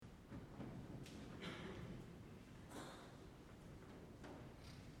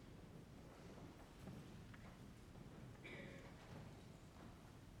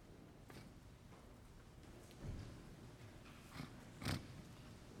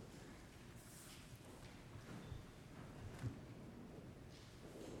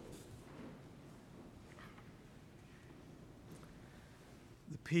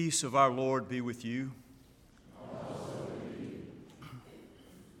peace of our Lord be with you.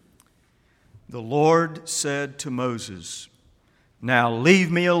 The Lord said to Moses, "Now leave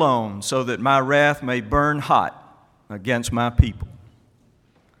me alone so that my wrath may burn hot against my people."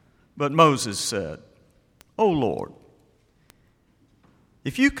 But Moses said, "O Lord,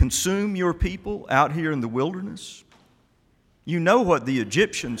 if you consume your people out here in the wilderness, you know what the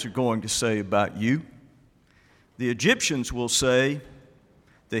Egyptians are going to say about you. The Egyptians will say,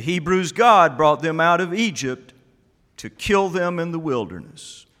 'The Hebrews' God brought them out of Egypt to kill them in the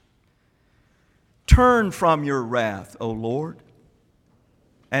wilderness.' Turn from your wrath, O Lord,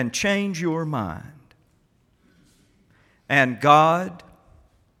 and change your mind." And God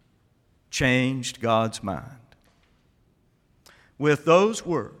changed God's mind. With those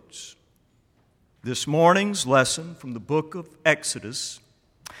words, this morning's lesson from the book of Exodus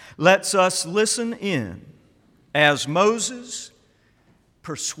lets us listen in as Moses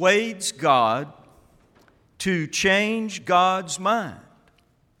persuades God to change God's mind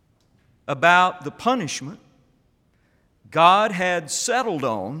about the punishment God had settled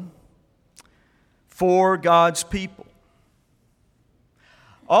on for God's people.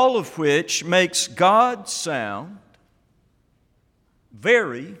 All of which makes God sound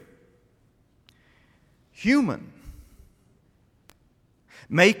very human,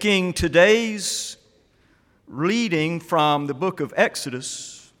 making today's reading from the book of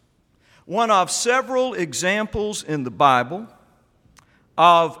Exodus one of several examples in the Bible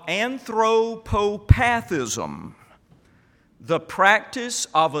of anthropopathism, the practice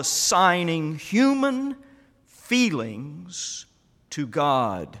of assigning human feelings to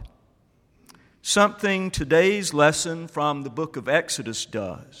God. Something today's lesson from the book of Exodus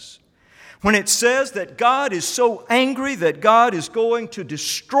does. When it says that God is so angry that God is going to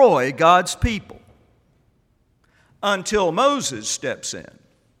destroy God's people, until Moses steps in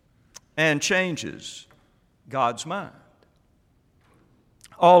and changes God's mind.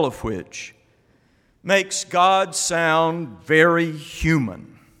 All of which makes God sound very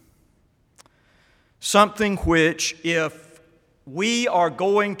human. Something which, if we are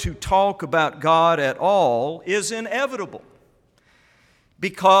going to talk about God at all, is inevitable.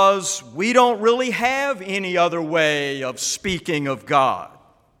 Because we don't really have any other way of speaking of God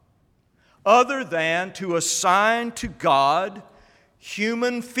other than to assign to God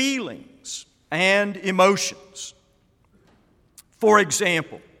human feelings and emotions. For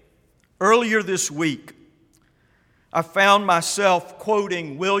example, earlier this week, I found myself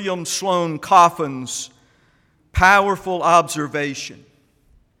quoting William Sloane Coffin's powerful observation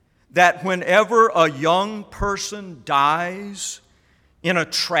that whenever a young person dies in a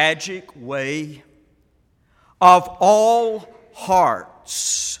tragic way, of all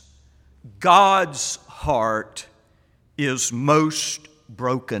hearts, God's heart is most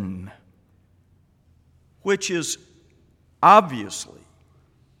broken, which is obviously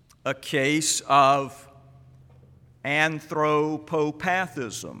a case of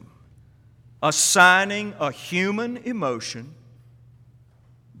anthropopathism, assigning a human emotion,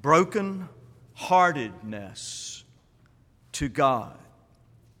 broken-heartedness, to God.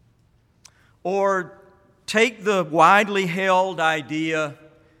 Or take the widely held idea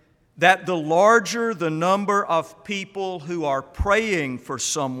that the larger the number of people who are praying for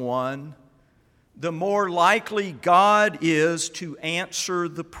someone, the more likely God is to answer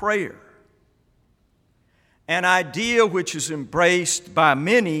the prayer. An idea which is embraced by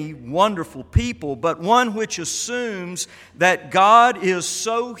many wonderful people, but one which assumes that God is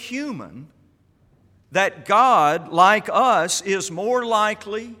so human that God, like us, is more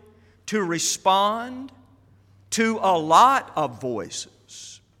likely to respond to a lot of voices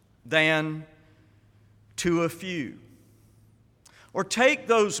than to a few. Or take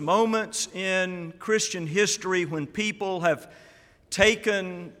those moments in Christian history when people have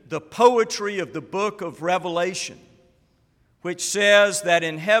taken the poetry of the book of Revelation, which says that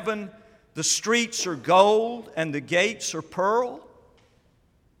in heaven the streets are gold and the gates are pearl,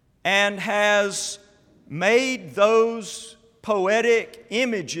 and has made those poetic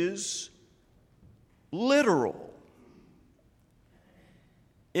images literal.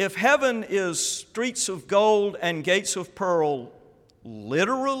 If heaven is streets of gold and gates of pearl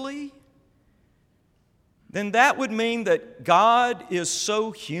literally, then that would mean that God is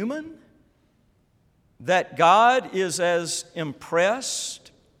so human, that God is as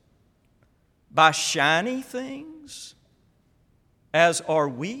impressed by shiny things as are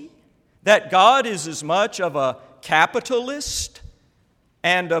we, that God is as much of a capitalist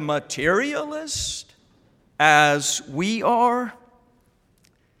and a materialist as we are.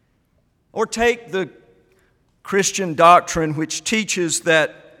 Or take the Christian doctrine which teaches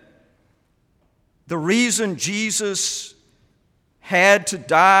that The reason Jesus had to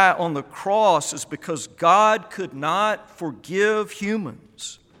die on the cross is because God could not forgive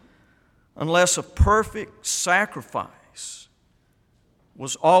humans unless a perfect sacrifice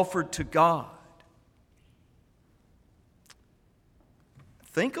was offered to God.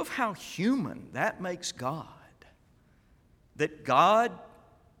 Think of how human that makes God. That God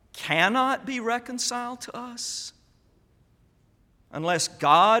cannot be reconciled to us unless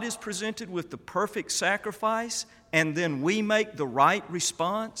God is presented with the perfect sacrifice and then we make the right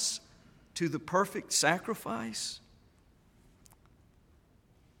response to the perfect sacrifice.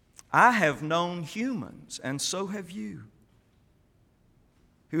 I have known humans, and so have you,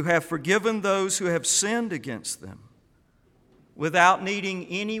 who have forgiven those who have sinned against them without needing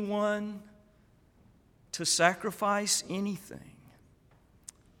anyone to sacrifice anything.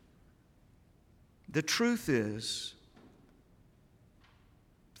 The truth is,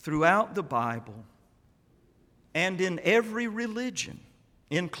 throughout the Bible and in every religion,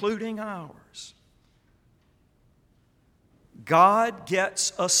 including ours, God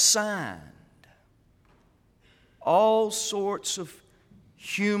gets assigned all sorts of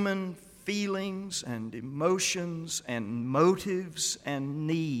human feelings and emotions and motives and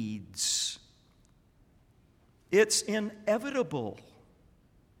needs. It's inevitable.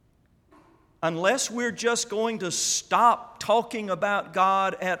 Unless we're just going to stop talking about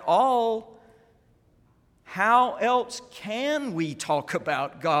God at all, how else can we talk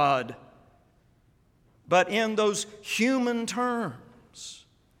about God but in those human terms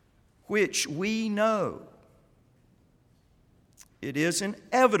which we know? It is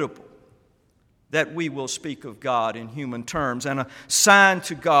inevitable that we will speak of God in human terms and assign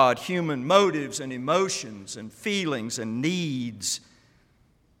to God human motives and emotions and feelings and needs.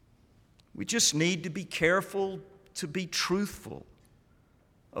 We just need to be careful to be truthful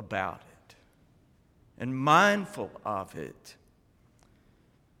about it and mindful of it,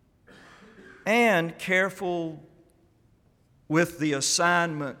 and careful with the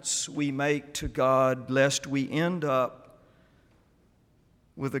assignments we make to God, lest we end up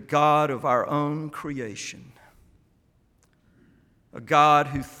with a God of our own creation, a God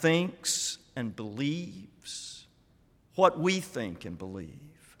who thinks and believes what we think and believe,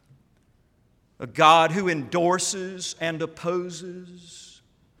 a God who endorses and opposes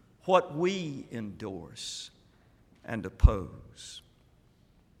what we endorse and oppose.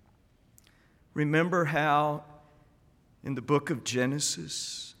 Remember how in the book of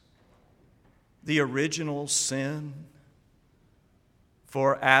Genesis, the original sin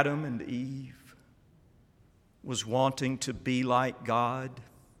for Adam and Eve was wanting to be like God?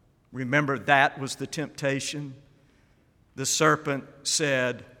 Remember, that was the temptation. The serpent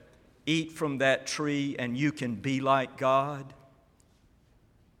said, "Eat from that tree and you can be like God."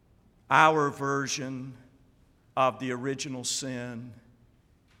 Our version of the original sin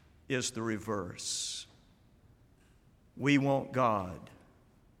is the reverse. We want God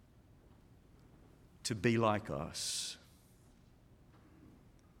to be like us.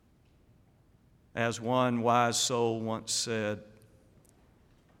 As one wise soul once said,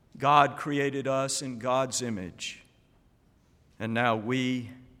 God created us in God's image, and now we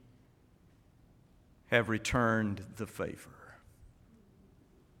have returned the favor.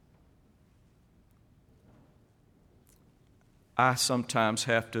 I sometimes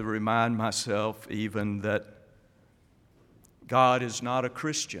have to remind myself even that God is not a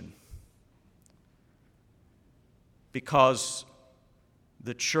Christian, because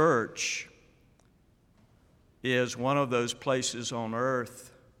the church is one of those places on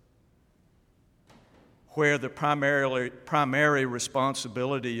earth where the primary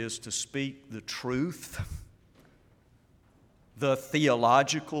responsibility is to speak the truth, the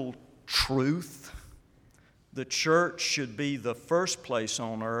theological truth. The church should be the first place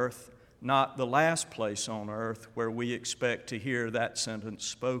on earth, not the last place on earth where we expect to hear that sentence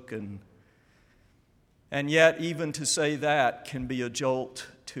spoken. And yet, even to say that can be a jolt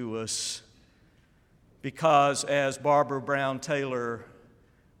to us, because as Barbara Brown Taylor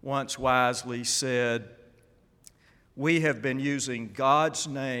once wisely said, we have been using God's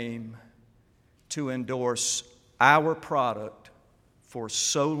name to endorse our product for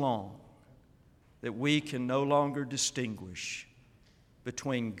so long that we can no longer distinguish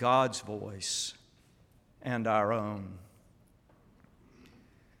between God's voice and our own.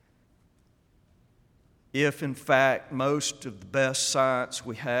 If, in fact, most of the best science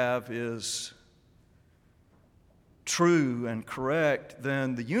we have is true and correct,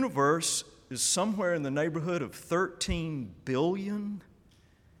 then the universe is somewhere in the neighborhood of 13 billion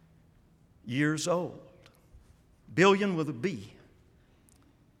years old. Billion with a B.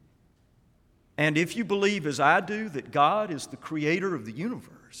 And if you believe, as I do, that God is the creator of the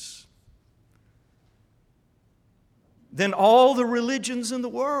universe, then all the religions in the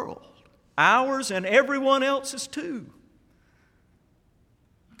world, ours and everyone else's too,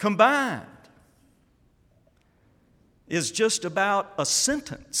 combined, is just about a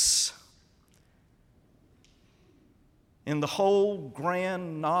sentence in the whole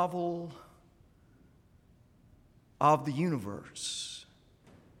grand novel of the universe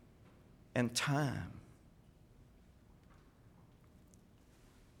and time.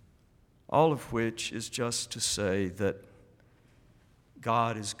 All of which is just to say that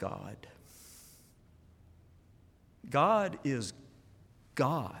God is God. God is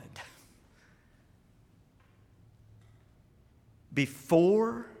God.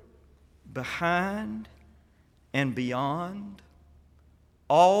 Before, behind, and beyond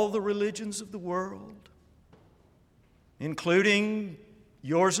all the religions of the world, including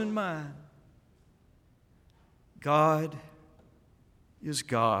yours and mine, God is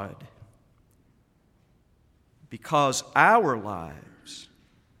God. Because our lives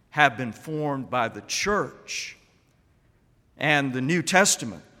have been formed by the church and the New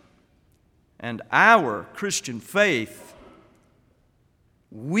Testament and our Christian faith,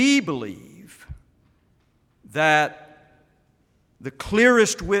 we believe that the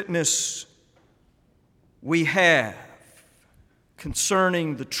clearest witness we have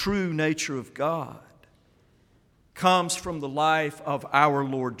concerning the true nature of God comes from the life of our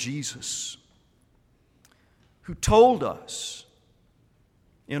Lord Jesus, who told us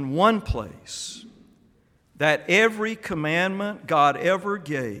in one place that every commandment God ever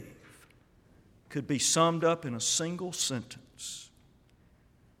gave could be summed up in a single sentence: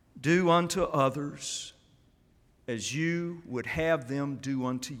 do unto others as you would have them do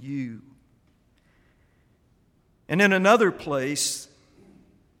unto you. And in another place,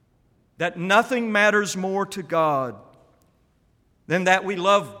 that nothing matters more to God than that we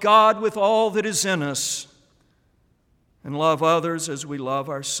love God with all that is in us and love others as we love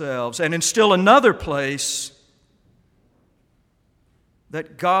ourselves. And in still another place,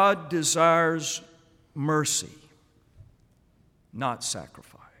 that God desires mercy, not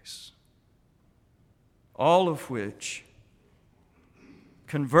sacrifice. All of which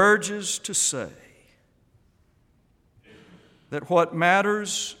converges to say that what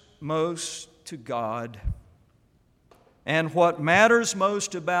matters most to God and what matters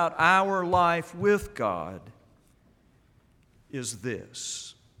most about our life with God is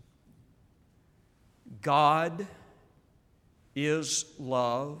this: God is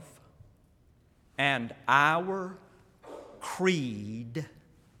love, and our creed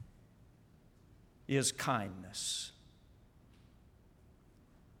is kindness.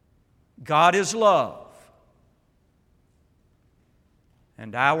 God is love,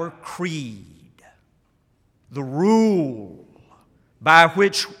 and our creed, the rule by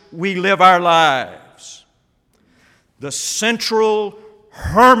which we live our lives, the central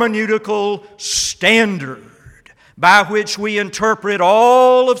hermeneutical standard by which we interpret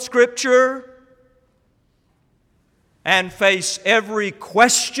all of Scripture and face every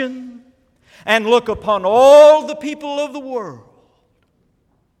question and look upon all the people of the world,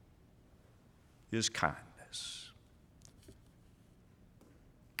 is kindness.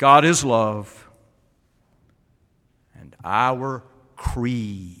 God is love, and our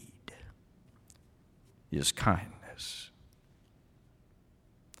creed is kindness.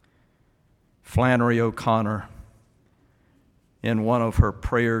 Flannery O'Connor, in one of her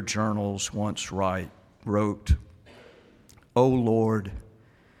prayer journals, once wrote, "O Lord,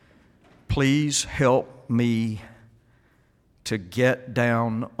 please help me to get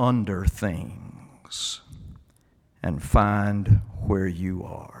down under things and find where you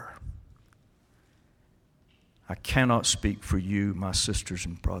are." I cannot speak for you, my sisters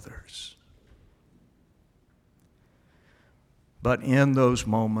and brothers, but in those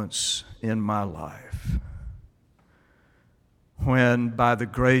moments in my life when, by the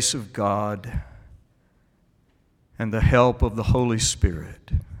grace of God and the help of the Holy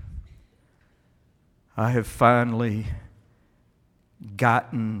Spirit, I have finally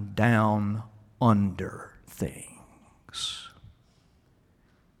gotten down under things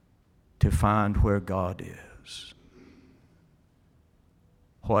to find where God is.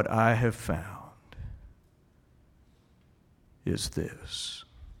 What I have found is this: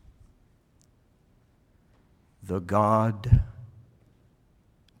 the God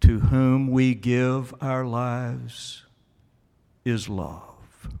to whom we give our lives is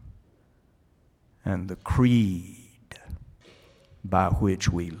love. And the creed by which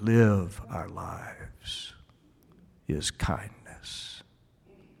we live our lives is kindness.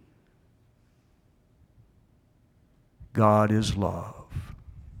 God is love.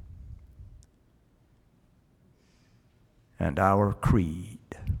 And our creed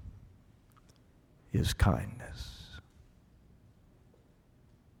is kindness.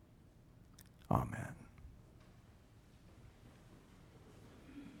 Amen.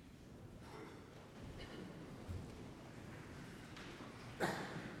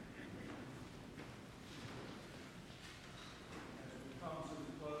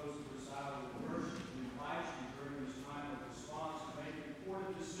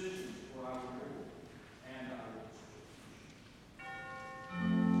 Decisions for our reward.